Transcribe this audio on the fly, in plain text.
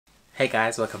Hey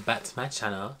guys, welcome back to my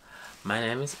channel. My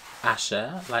name is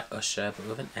Asha, like Usher, but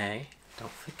with an A.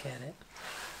 Don't forget it.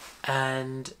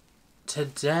 And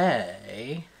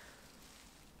today...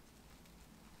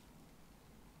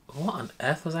 What on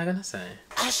earth was I gonna say?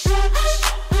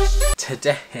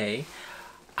 Today,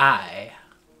 I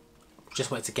just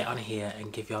wanted to get on here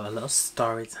and give y'all a little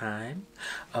story time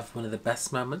of one of the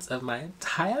best moments of my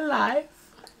entire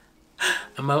life.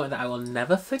 A moment that I will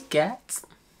never forget.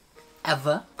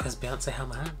 Ever, because Beyoncé held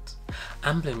my hand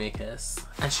and blew me a kiss,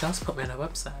 and she also put me on her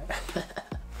website.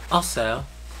 Also,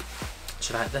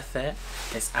 do you like the fit?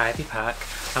 It's Ivy Park.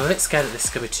 I'm a bit scared that this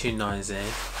is going to be too noisy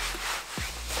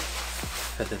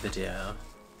for the video,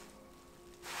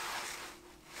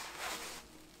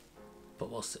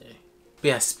 but we'll see. But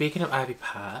yeah, speaking of Ivy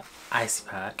Park, Icy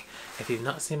Park, if you've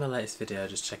not seen my latest video,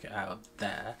 just check it out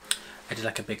there. I did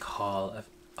like a big haul of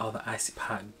all the Icy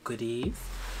Park goodies.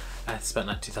 I spent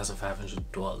like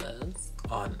 $2,500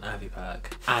 on Ivy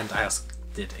Park, and I also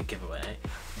did a giveaway,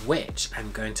 which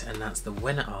I'm going to announce the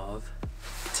winner of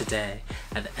today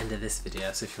at the end of this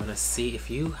video. So if you want to see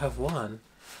if you have won,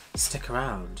 stick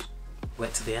around,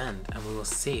 wait to the end, and we will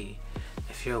see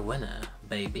if you're a winner,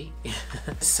 baby.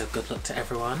 So good luck to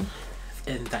everyone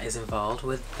that is involved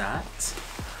with that.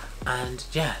 And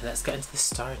yeah, let's get into the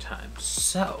story time.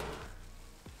 So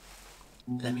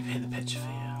let me paint the picture for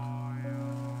you.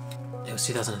 It was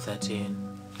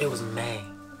 2013. It was May.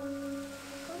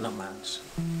 Not March.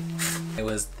 It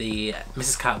was the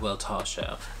Mrs. Carter tour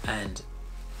show, and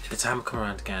the time would come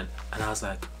around again, and I was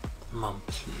like, Mom,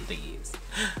 please.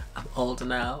 I'm older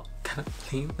now. Can I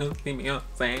please go see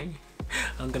Beyoncé?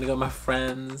 I'm gonna go with my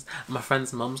friends. My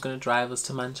friend's mom's gonna drive us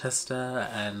to Manchester,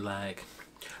 and like,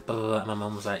 blah blah blah. And my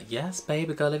mom was like, yes,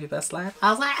 baby, go live your best life.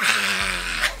 I was like,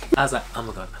 I was like, oh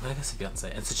my god, I'm gonna go see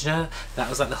Beyoncé. And so do you know, that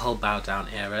was like the whole bow down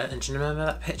era. And do you remember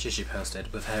that picture she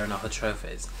posted with her and all her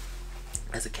trophies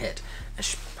as a kid? And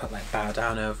she put like bow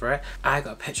down over it. I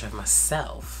got a picture of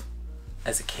myself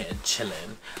as a kid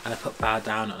chilling, and I put bow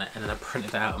down on it, and then I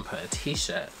printed it out and put a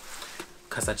t-shirt,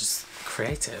 because I just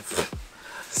creative.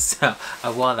 So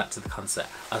I wore that to the concert.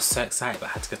 I was so excited, but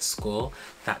I had to go to school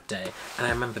that day. And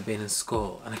I remember being in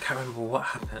school, and I can't remember what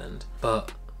happened,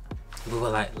 but we were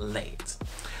like late.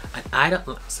 And I don't,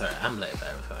 sorry, I'm late for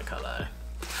everything, I can't lie.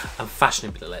 I'm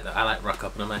fashionably late though. I like rock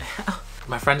up and I'm like,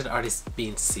 my friend had already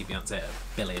been to see Beyoncé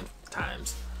a billion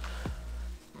times.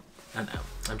 I know,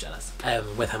 I'm jealous.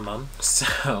 With her mum.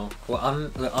 So we're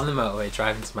on the motorway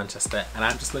driving to Manchester, and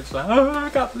I'm just literally like, oh, I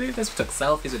can't believe this. We took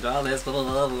selfies, we did all this, blah, blah,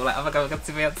 blah. We're like, oh my god, we're going to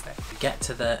see Beyoncé. We get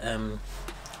to the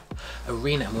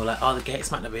arena, and we were like, oh, the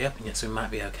gates might not be open yet, so we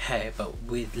might be okay. But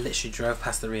we literally drove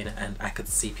past the arena, and I could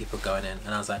see people going in,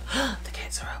 and I was like, oh, the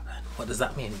gates are open. What does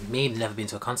that mean? Me, never been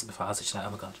to a concert before. I was literally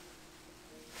like, oh my god,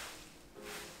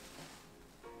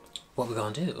 what are we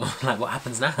gonna do? Like, what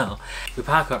happens now? We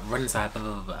park up, run inside, blah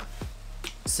blah blah blah.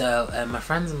 So my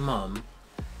friend's mum,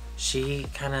 she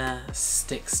kind of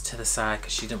sticks to the side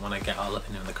because she didn't want to get all up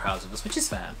in the crowds with us, which is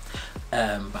fair.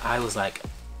 But I was like,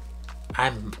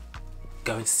 I'm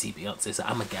going to see Beyoncé, so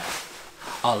I'm gonna get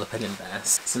all up in there.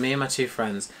 So me and my two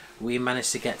friends, we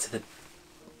managed to get to the,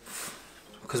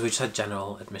 because we just had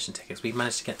general admission tickets, we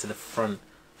managed to get to the front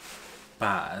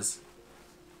bars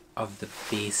of the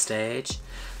B stage.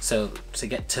 So to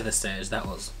get to the stage, that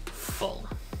was full.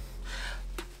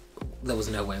 There was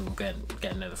no way we were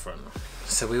getting near the front.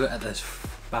 So we were at the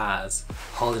bars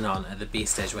holding on at the B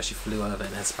stage where she flew over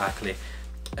in her sparkly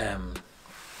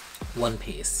one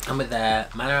piece. And we're there,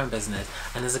 mind our own business,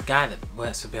 and there's a guy that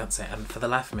works for Beyoncé, and for the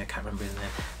life of me I can't remember his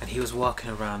name, and he was walking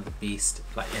around the B,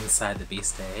 like inside the B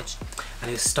stage, and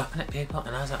he was stopping at people,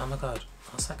 and I was like, oh my god,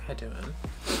 what's that guy doing?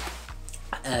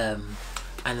 And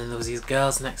then there was these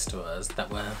girls next to us that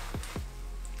were,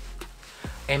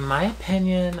 in my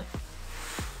opinion,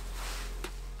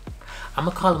 I'm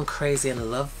gonna call them crazy in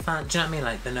love fans. Do you know what I mean?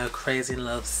 Like, they're no crazy in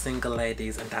love single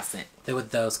ladies, and that's it. They were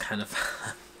those kind of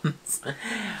fans.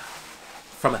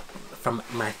 From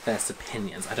my first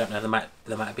opinions, I don't know. There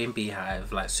might have been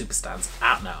Beehive, like superstars.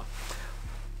 I don't know.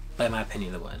 But in my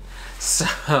opinion, they weren't.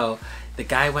 So the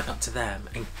guy went up to them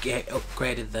and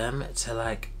upgraded them to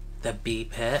like the B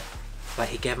pit. Like,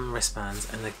 he gave them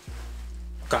wristbands, and they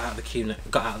got out of the queue,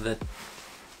 got out of the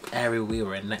area we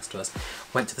were in next to us,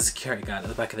 went to the security guard at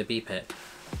the back of the B pit,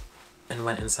 and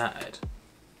went inside,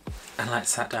 and like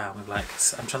sat down with like,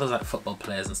 I'm sure there was like football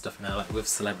players and stuff in there, like with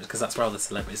celebrities, because that's where all the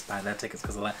celebrities buy their tickets,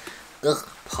 because they're like, ugh,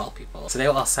 poor people. So they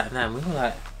were all sat in there, and we were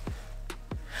like,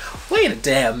 wait a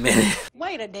damn minute.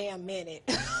 Wait a damn minute.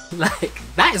 Like,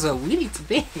 that is where we need to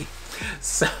be.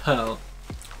 So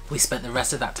we spent the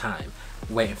rest of that time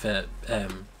waiting for, I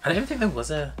don't even think there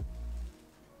was a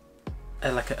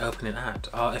like an opening act,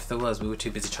 or if there was, we were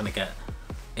too busy trying to get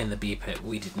in the B pit.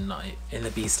 We did not, in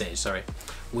the B stage, sorry,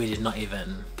 we did not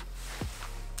even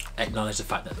acknowledge the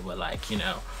fact that there were, like, you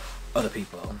know, other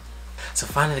people. So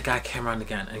finally the guy came around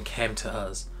again and came to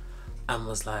us and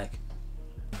was like,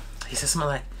 he said something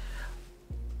like,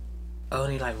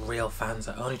 only like real fans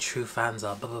are, only true fans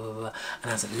are, blah blah blah blah.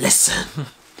 And I was like, listen.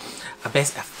 I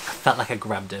felt like I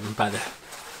grabbed him by the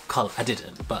collar. I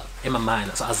didn't, but in my mind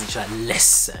that's what I was literally like,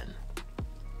 listen,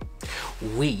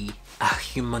 we are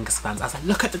humongous fans. I was like,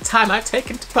 look at the time I've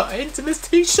taken to put into this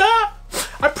t-shirt.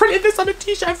 I printed this on a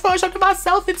t-shirt and photoshopped it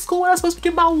myself in school when I was supposed to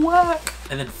do my work.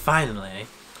 And then finally,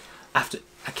 after,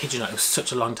 I kid you not, it was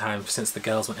such a long time since the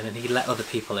girls went in, and he let other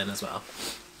people in as well.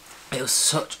 It was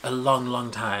such a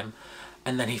long time.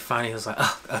 And then he finally was like,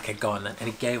 oh, okay, go on then. And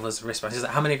he gave us wristbands. He's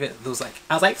like, how many of it? There was like,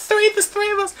 I was like, there's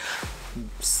three of us.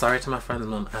 Sorry to my friend's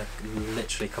mum, I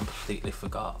literally completely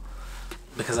forgot.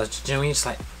 Because I was, you know, when you're just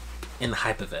like in the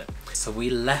hype of it. So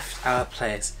we left our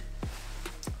place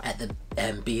at the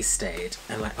B stage,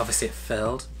 and like obviously it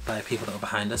filled by people that were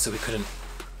behind us, so we couldn't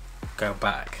go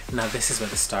back. Now this is where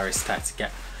the story starts to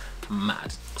get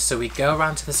mad. So we go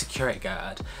around to the security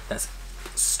guard that's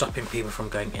stopping people from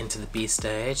going into the B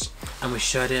stage, and we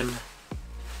showed him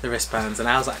the wristbands, and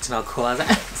I was acting all cool. I was like,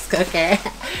 it's okay,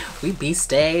 we B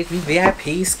stage, we VIP,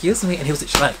 excuse me. And he was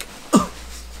literally like, oh,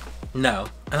 no.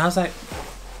 And I was like,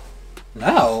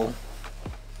 no?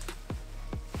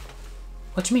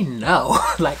 What do you mean no?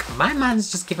 Like, my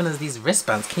man's just giving us these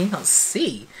wristbands, can you not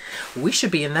see? We should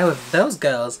be in there with those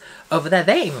girls over there.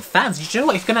 They ain't even fans. You know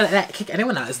what, if you're gonna let that kick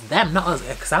anyone out, it's them, not us.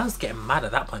 Because I was getting mad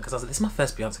at that point, because I was like, this is my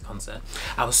first Beyonce concert.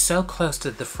 I was so close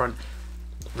to the front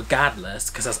regardless,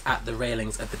 because I was at the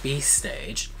railings at the B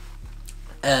stage.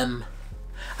 I've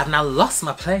now lost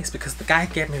my place because the guy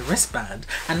gave me a wristband,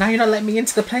 and now you're not letting me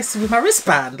into the place with my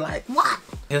wristband. Like, what?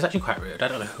 He was actually quite rude. I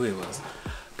don't know who he was,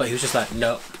 but he was just like,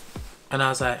 nope. And I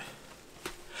was like,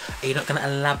 are you not going to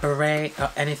elaborate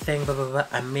or anything, blah, blah, blah.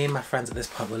 And me and my friends at this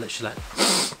point were literally like,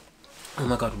 oh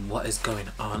my god, what is going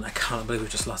on? I can't believe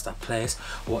we've just lost our place.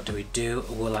 What do we do?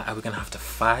 We're like, are we going to have to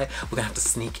fight? We're going to have to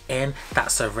sneak in?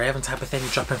 That's so Raven type of thing,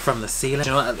 dropping from the ceiling.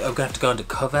 You know what? We're going to have to go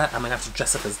undercover. I'm going to have to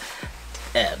dress up as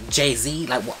Jay-Z.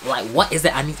 Like what is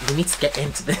it? We need to get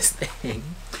into this thing.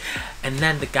 And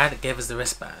then the guy that gave us the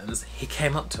wristbands, he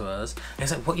came up to us and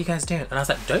he's like, what are you guys doing? And I was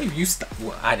like, don't you start.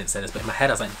 Well, I didn't say this, but in my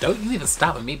head I was like, don't you even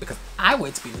start with me, because I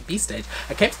wanted to be in the B stage.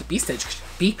 I came to the B stage,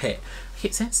 B pit. I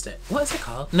keep saying it. What is it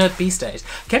called? No, B stage.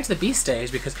 I came to the B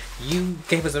stage because you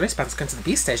gave us the wristbands to come to the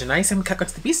B stage, and now you're saying we can't go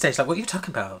to the B stage. Like, what are you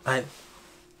talking about? Like,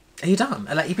 are you dumb?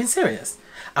 Like, you being serious?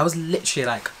 I was literally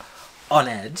like on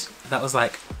edge. That was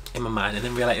like in my mind, and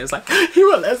then realized it was like, he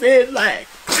won't let us in, like,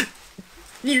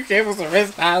 you gave us the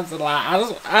wristbands, and like,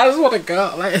 I just want to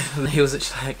go. Like, and he was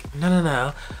actually like,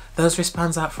 no, those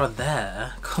wristbands aren't for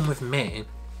there. Come with me.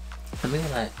 And we were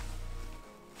like,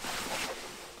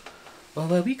 well,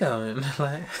 where are we going?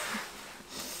 Like,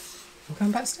 we're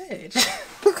going backstage.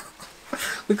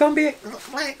 We're gonna be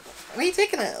like, where are you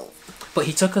taking us? But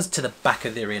he took us to the back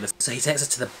of the arena. So he takes us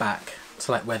to the back,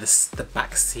 to like where the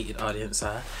back seated audience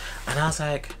are. And I was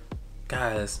like,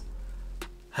 guys,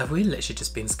 have we literally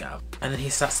just been scammed? And then he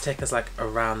starts to take us like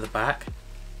around the back,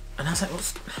 and I was like,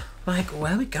 what's, like,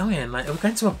 where are we going? Like, are we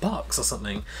going to a box or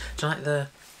something? Do you know, like the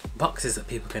boxes that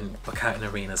people can book out in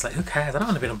arenas? Like, who cares? I don't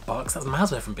want to be in a box. That's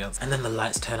miles away from Beyonce. And then the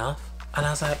lights turn off, and I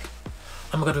was like,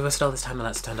 oh my god, we wasted all this time, the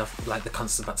lights turned off, like the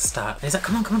concert's about to start. And he's like,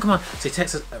 come on. So he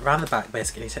takes us around the back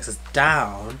basically, and he takes us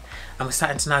down, and we're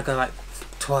starting to now go like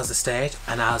towards the stage,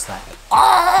 and I was like,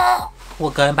 oh,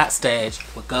 we're going backstage.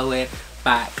 We're going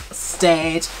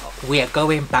backstage. We are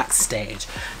going backstage.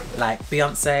 Like,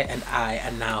 Beyonce and I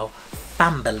are now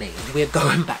family. We're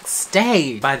going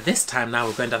backstage. By this time now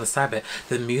we're going down the side bit.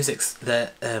 The music's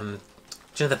the do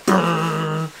you know, the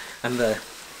brrrr, and the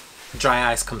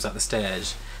dry ice comes out the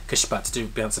stage because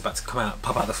Beyonce's about to come out,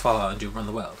 pop out the floor and do Run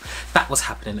the World. That was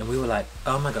happening, and we were like,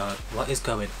 oh my god, what is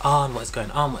going on? What is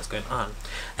going on? What's going on?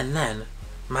 And then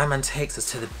my man takes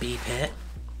us to the B pit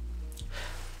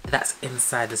that's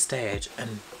inside the stage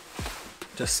and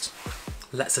just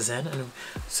lets us in, and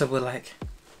so we're like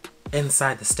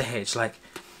inside the stage, like,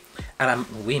 and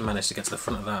we managed to get to the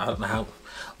front of that. I don't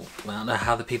know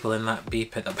how the people in that B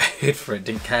pit that paid for it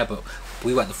didn't care, but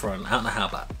we were at the front. I don't know how,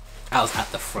 but I was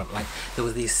at the front. Like, there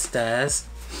was these stairs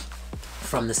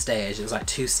from the stage. It was like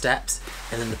 2 steps,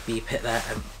 and then the B pit there,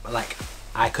 and like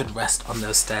I could rest on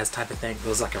those stairs type of thing. It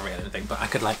was like a railing thing, but I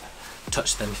could like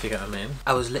touch them, if you get what I mean.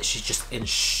 I was literally just in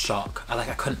shock. I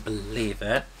couldn't believe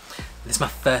it. This is my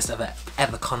first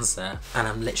ever concert, and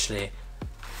I'm literally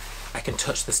I can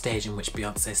touch the stage in which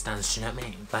Beyonce stands, do you know what I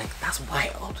mean? Like, that's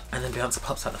wild. And then Beyonce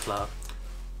pops out the floor.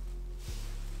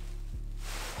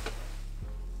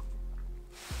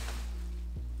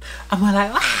 And we're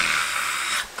like,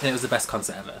 ah! And it was the best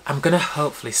concert ever. I'm gonna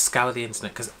hopefully scour the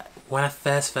internet, because when I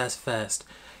first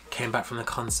came back from the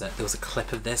concert, there was a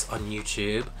clip of this on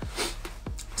YouTube.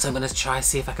 So I'm gonna try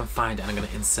see if I can find it, and I'm gonna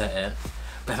insert it.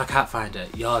 But if I can't find it,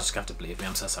 you'll just have to believe me.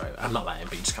 I'm so sorry. I'm not lying,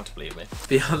 but you just have to believe me.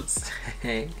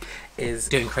 Beyonce is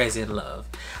doing Crazy in Love,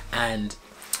 and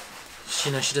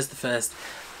she does the first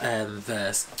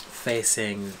verse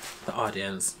facing the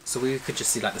audience, so we could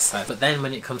just see like the side. But then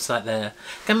when it comes to like the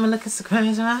 "Come on, look at the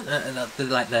crazy,"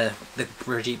 like the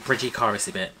bridgy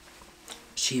chorusy bit,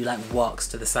 she like walks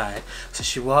to the side. So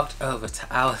she walked over to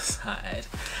our side,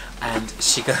 and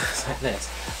she goes like this,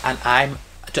 and I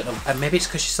don't know, maybe it's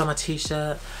because she saw my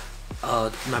t-shirt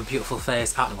or my beautiful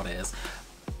face, I don't know what it is.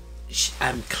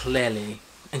 I'm clearly,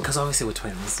 and because obviously we're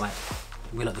twins, like,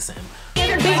 we look the same.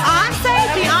 Beyonce.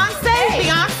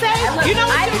 You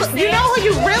know who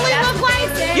you really look like?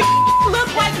 You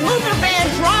look like Luther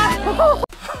Vandross.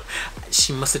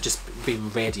 She must have just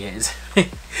been radiated.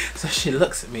 So she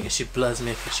looks at me and she blows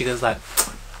me, she goes like,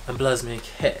 and blows me a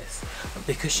kiss. But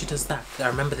because she does that, I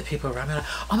remember the people around me like,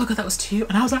 oh my god, that was to you.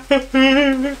 And I was like,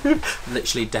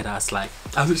 literally dead ass, like,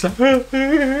 I was just like,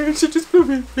 she just blew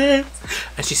me a kiss.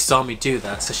 And she saw me do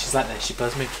that, so she's like that, she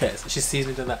blows me a kiss. She sees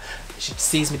me do that, she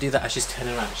sees me do that as she's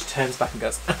turning around. She turns back and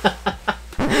goes,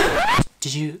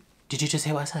 Did you just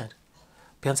hear what I said?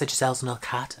 Beyonce Giselle's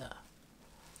Knowles-Carter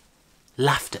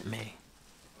laughed at me.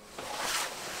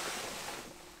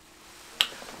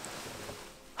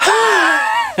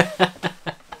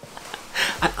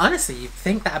 And honestly, you'd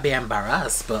think that I'd be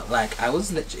embarrassed, but like, I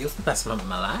was literally, it was the best moment of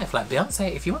my life. Like,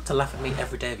 Beyonce, if you want to laugh at me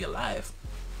every day of your life,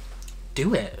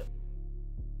 do it.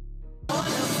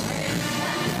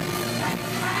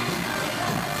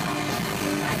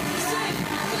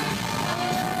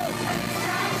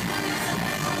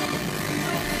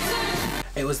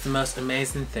 It was the most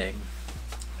amazing thing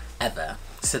ever.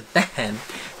 So then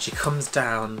she comes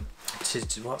down to,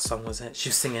 what song was it? She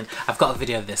was singing, I've got a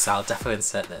video of this, so I'll definitely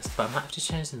insert this, but I might have to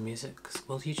change the music because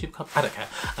will YouTube come? I don't care,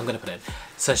 I'm gonna put it in.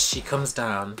 So she comes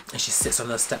down and she sits on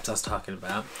those steps I was talking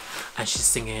about, and she's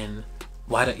singing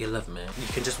Why Don't You Love Me? You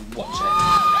can just watch it.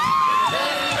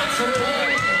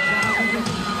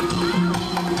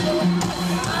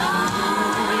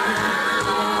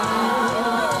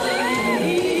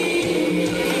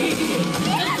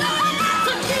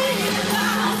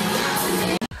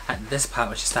 This part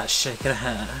when she starts shaking her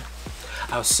hair,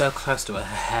 I was so close to her,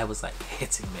 her hair was like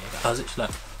hitting me. I was literally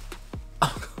like,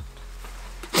 oh god.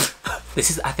 This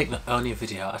is, I think, the only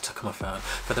video I took on my phone.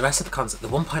 For the rest of the concert, the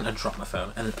one point I dropped my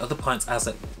phone, and the other points I was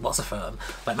like, what's a phone?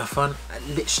 Like, my phone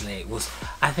literally was,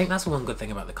 I think that's one good thing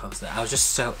about the concert. I was just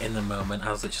so in the moment.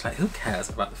 I was literally like, who cares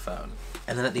about the phone?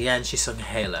 And then at the end she sung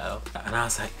Halo, and I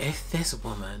was like, if this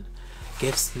woman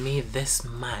gives me this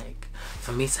mic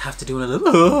for me to have to do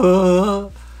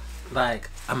another like,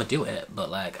 I'm gonna do it, but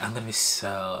like, I'm gonna be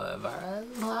so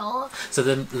embarrassed. So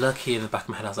then, lucky in the back of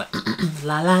my head, I was like,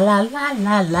 la la la la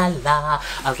la la la.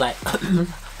 I was like,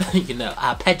 you know,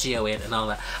 arpeggio in and all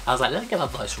that. I was like, let me get my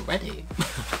voice ready.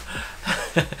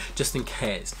 Just in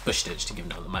case. But she didn't give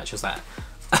me on the mic. She was like,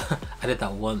 I did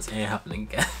that once, it ain't happening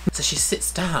again. So she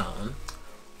sits down,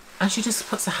 and she just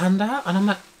puts her hand out, and I'm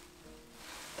like,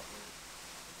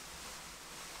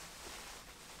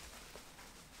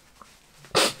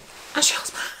 and she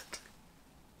was mad.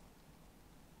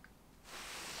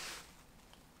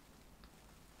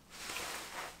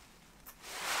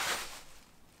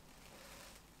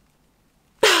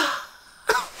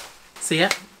 So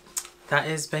yeah, that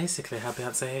is basically how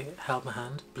Beyonce held my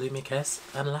hand, blew me a kiss,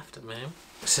 and laughed at me.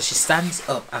 So she stands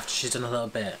up after she's done a little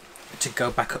bit to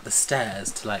go back up the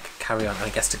stairs to like carry on, and I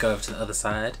guess to go over to the other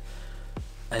side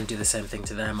and do the same thing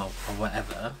to them or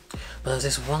whatever. But there was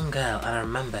this one girl, and I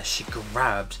remember she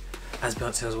grabbed, as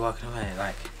Beyonce was walking away,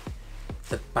 like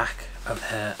the back of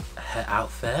her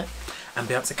outfit, and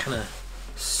Beyonce kind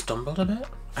of stumbled a bit,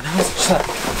 and I was just like,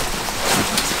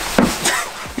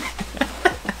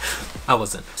 I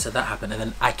wasn't. So that happened, and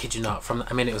then I kid you not,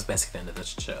 I mean, it was basically the end of the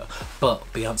show, but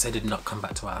Beyonce did not come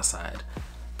back to our side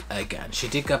again. She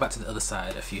did go back to the other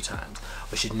side a few times,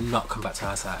 but she did not come back to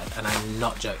our side, and I'm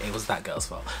not joking, it was that girl's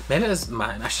fault. Maybe it was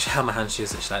mine. I should held my hand, she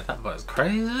was literally like, that boy's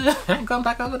crazy, I ain't going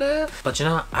back over there. But you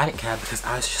know what, I didn't care, because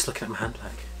I was just looking at my hand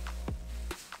like,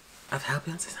 I've held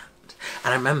Beyonce's hand.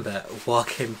 And I remember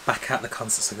walking back out the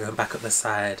concert, so going back up the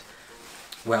side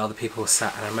where all the people were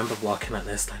sat, and I remember walking like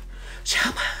this, like, she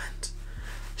held my hand,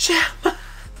 she held my hand.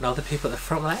 And all the people at the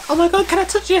front were like, oh my god, can I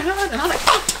touch your hand? And I was like,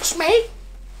 don't touch me!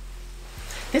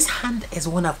 This hand is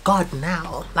one of God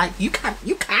now. Like, you can't.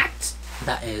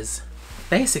 That is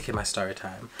basically my story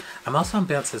time. I'm also on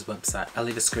Beyonce's website. I'll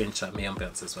leave a screenshot of me on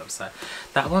Beyonce's website.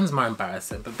 That one's more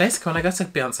embarrassing. But basically, when I go to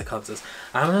Beyonce concerts,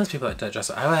 I'm one of those people that don't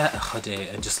dress up. I wear a hoodie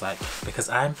and just like, because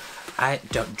I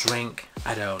don't drink,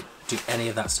 I don't do any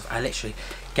of that stuff. I literally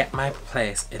get my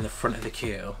place in the front of the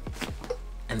queue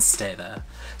and stay there.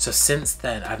 So since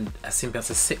then, I've seen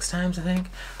Beyonce 6 times, I think,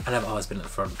 and I've always been at the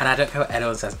front. And I don't care what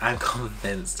anyone says, I'm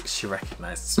convinced she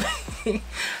recognises me.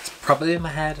 It's probably in my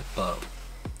head, but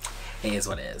it is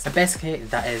what it is. And basically,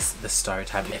 that is the story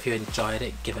time. If you enjoyed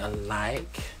it, give it a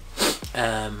like.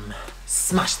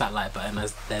 Smash that like button,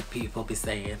 as the people be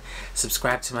saying.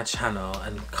 Subscribe to my channel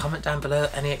and comment down below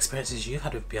any experiences you've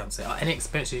had with Beyonce or any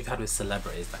experiences you've had with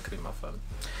celebrities. That could be more fun,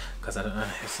 because I don't know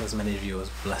if as many of you are as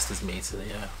blessed as me to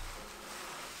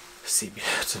to be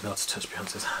able to touch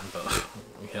Beyonce's hand, but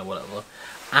yeah, whatever.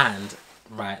 And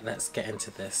right, let's get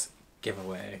into this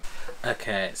giveaway.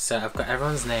 Okay, so I've got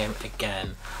everyone's name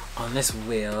again on this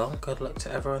wheel. Good luck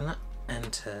to everyone that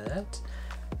entered.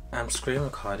 I'm screen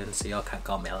recording so y'all can't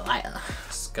call me a liar.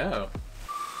 Let's go.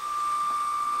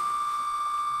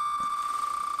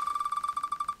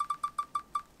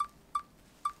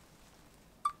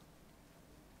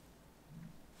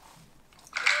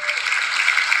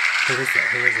 Who is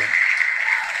it?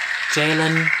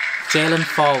 Jalen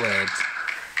Forward.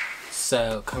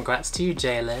 So congrats to you,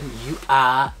 Jalen. You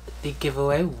are the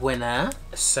giveaway winner.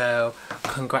 So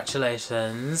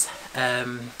congratulations.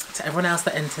 To everyone else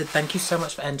that entered, thank you so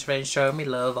much for entering, showing me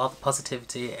love, all the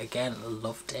positivity. Again,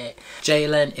 loved it.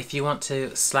 Jalen, if you want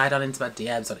to slide on into my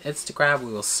DMs on Instagram,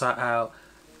 we will sort out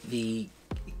me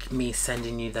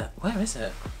sending you the, where is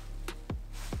it?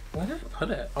 Where did I put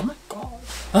it? Oh my god.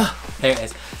 Oh, here it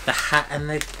is. The hat and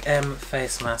the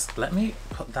face mask. Let me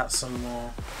put that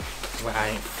somewhere where I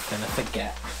ain't gonna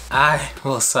forget. I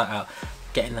will sort out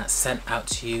getting that sent out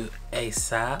to you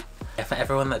ASAP. For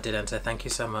everyone that did enter, thank you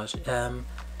so much.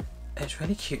 It's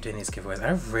really cute doing these giveaways.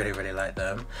 I really like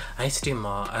them. I need to do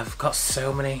more. I've got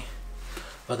so many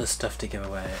other stuff to give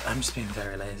away. I'm just being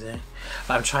very lazy,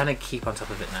 but I'm trying to keep on top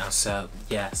of it now. So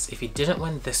yes, if you didn't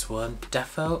win this one,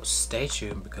 defo stay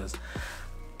tuned, because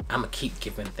I'm gonna keep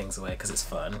giving things away because it's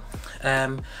fun.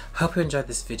 Hope you enjoyed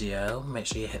this video. Make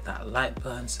sure you hit that like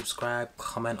button, subscribe,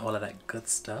 comment, all of that good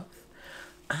stuff,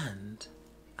 and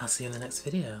I'll see you in the next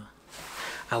video.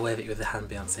 I'll wave at you with the hand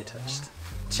Beyonce touched.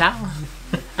 Ciao.